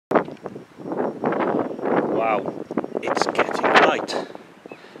Wow, it's getting light.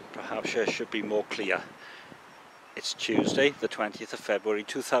 Perhaps I should be more clear. It's Tuesday, the 20th of February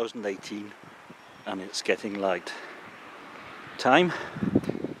 2018, and it's getting light. Time?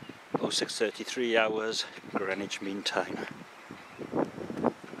 06:33 hours, Greenwich Mean Time.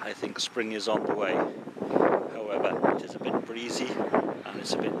 I think spring is on the way. However, it is a bit breezy and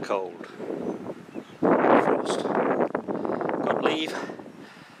it's a bit cold. Frost. Got leave.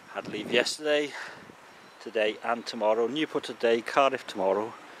 Had leave yesterday, today and tomorrow. Newport today, Cardiff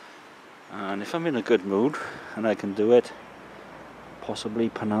tomorrow. And if I'm in a good mood and I can do it, possibly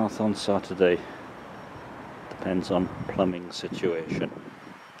Penarth on Saturday. Depends on plumbing situation.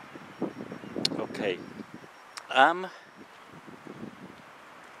 Okay.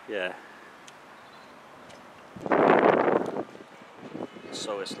 Yeah.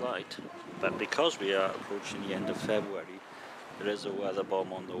 So it's light, but because we are approaching the end of February, there is a weather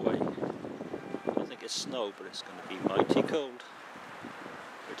bomb on the way. I don't think it's snow, but it's going to be mighty cold,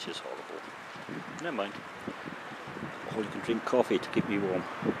 which is horrible. Never mind. Or you can drink coffee to keep me warm.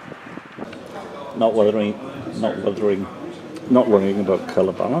 Not worrying about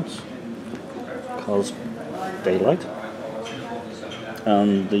colour balance, because daylight.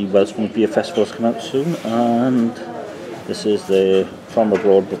 And the Welshman Beer Festival's come out soon, and this is from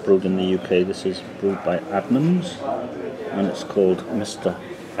abroad but brewed in the UK. This is brewed by Adnams, and it's called Mr.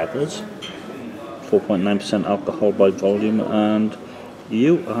 Feathers. 4.9% alcohol by volume, and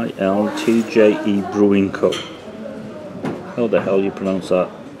UILTJE Brewing Co. How the hell you pronounce that?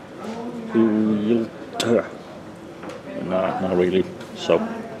 Nah, not really. So,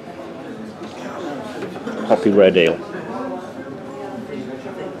 hoppy red ale.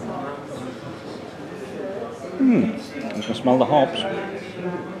 You can smell the hops.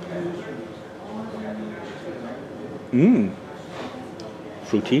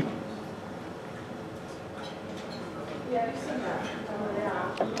 Fruity.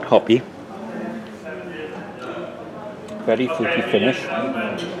 Hoppy. Very fruity finish.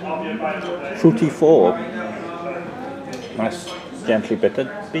 Fruity 4. Nice, gently bitter.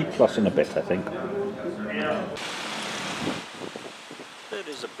 B+ in a bit, I think. There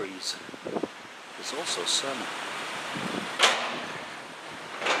is a breeze. There's also sun.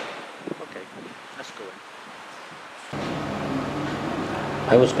 Okay, let's go in.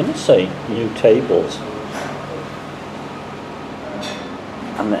 I was going to say new tables,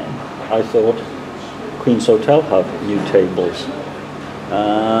 and then I thought Queen's Hotel have new tables,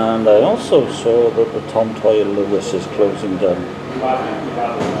 and I also saw that the Tom Toya Lewis is closing down,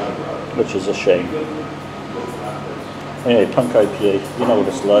 which is a shame. Anyway, Punk IPA, you know what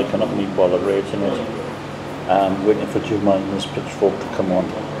it's like. I'm not going to be bothered rating it. Waiting for Jumine's Pitchfork to come on.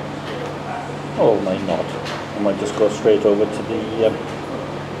 Or I might not. I might just go straight over to the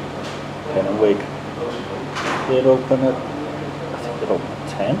Pen and Wig. They're open at, I think they're open at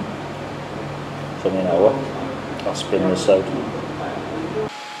 10. It's only an hour. I'll spin this out.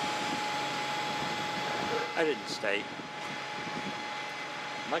 I didn't stay.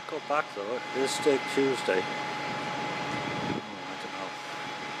 Might go back though. It is still Tuesday.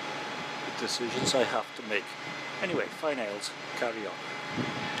 Decisions I have to make. Anyway, fine ales, carry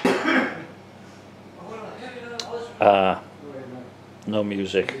on. No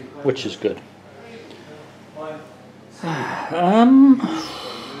music, which is good.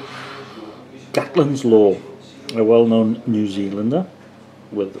 Gatlin's Law, a well-known New Zealander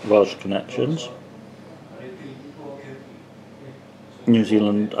with Welsh connections. New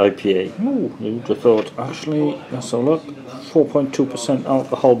Zealand IPA. Ooh, who would have thought? Actually, let's have a look. 4.2%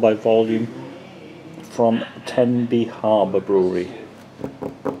 alcohol by volume from Tenby Harbour Brewery.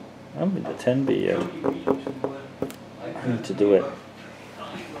 I haven't been to Tenby yet. I need to do it.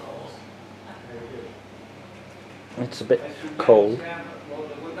 It's a bit cold.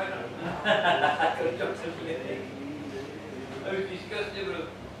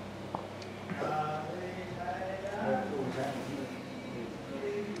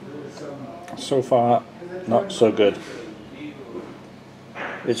 So far, not so good.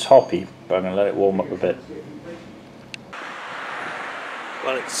 It's hoppy, but I'm going to let it warm up a bit.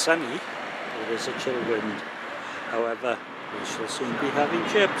 Well, it's sunny. There is a chill wind. However, we shall soon be having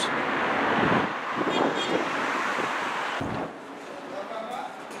chips.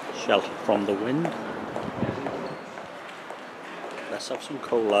 Sheltered from the wind. Let's have some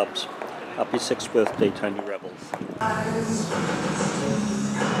collabs. Happy 6th birthday, Tiny Rebels.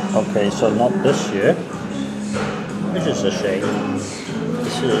 Okay, so not this year, which is a shame.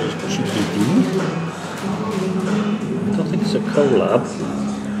 This is Cheeky D. I don't think it's a collab.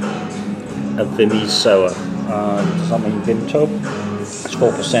 A Vimmy's Sour. Does that mean Vimto? It's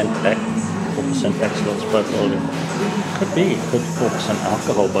 4% 4% excellence by volume. Could be, could 4%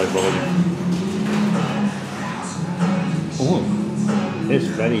 alcohol by volume. Oh, it's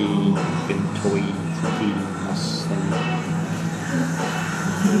very vintoy, fruity, musty.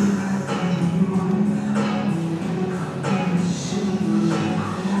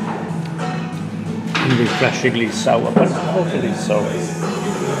 Refreshingly sour, but not overly sour.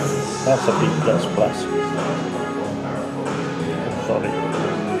 That's a B++. Sorry.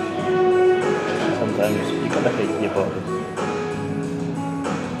 Sometimes you gotta hate your body.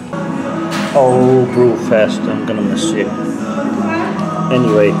 Oh, Brewfest, I'm gonna miss you.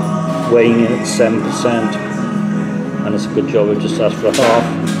 Anyway, weighing in at 7%, and it's a good job. I've just asked for a half.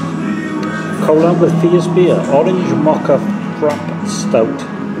 Collab with Fierce Beer, Orange Mocha Frap Stout.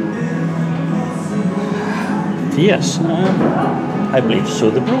 Yes, I believe so.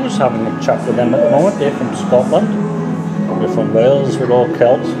 The brewers having a chat with them at the moment. They're from Scotland. We're from Wales. We're all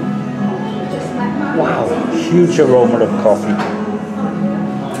Celts. Wow, huge aroma of coffee.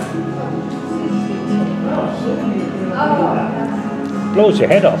 Blows your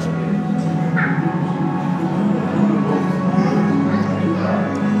head off.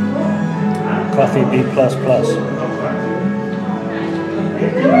 Coffee B++.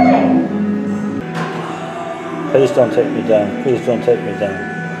 Please don't take me down. Please don't take me down.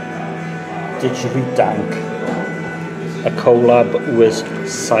 Didgeridoo. A collab with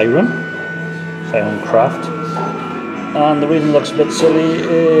Siren Craft. And the reason it looks a bit silly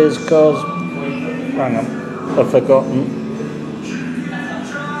is because, hang on, I've forgotten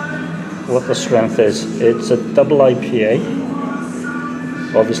what the strength is. It's a double IPA,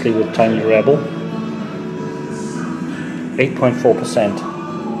 obviously with Tiny Rebel. 8.4%.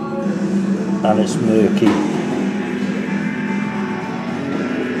 And it's murky.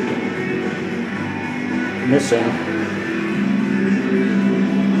 Missing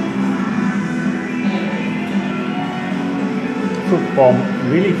fruit bomb,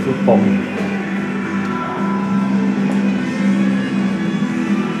 really fruit bomby.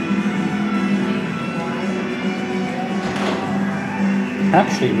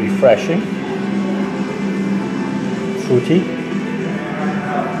 Actually refreshing, fruity,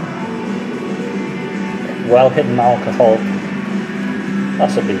 well hidden alcohol.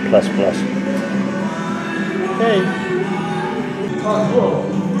 That's a B++. Okay.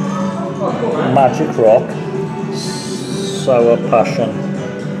 Magic Rock, Sour Passion,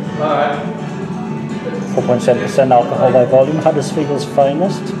 4.7% alcohol by volume, Huddersfield's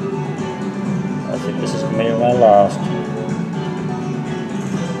finest. I think this is maybe my last.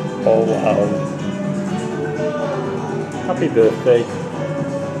 Oh wow. Happy birthday.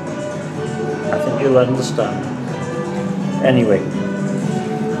 I think you'll understand. Anyway.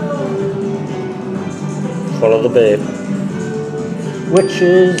 Follow the Babe, which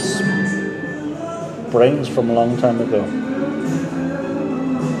is brains from a long time ago.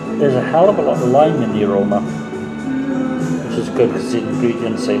 There's a hell of a lot of lime in the aroma, which is good because the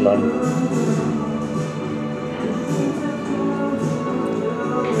ingredients say lime.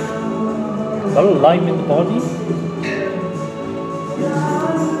 A lot of lime in the body.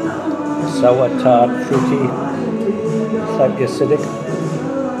 Sour, tart, fruity, slightly acidic.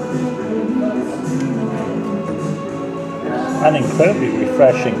 And incredibly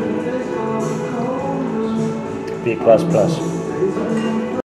refreshing. B++.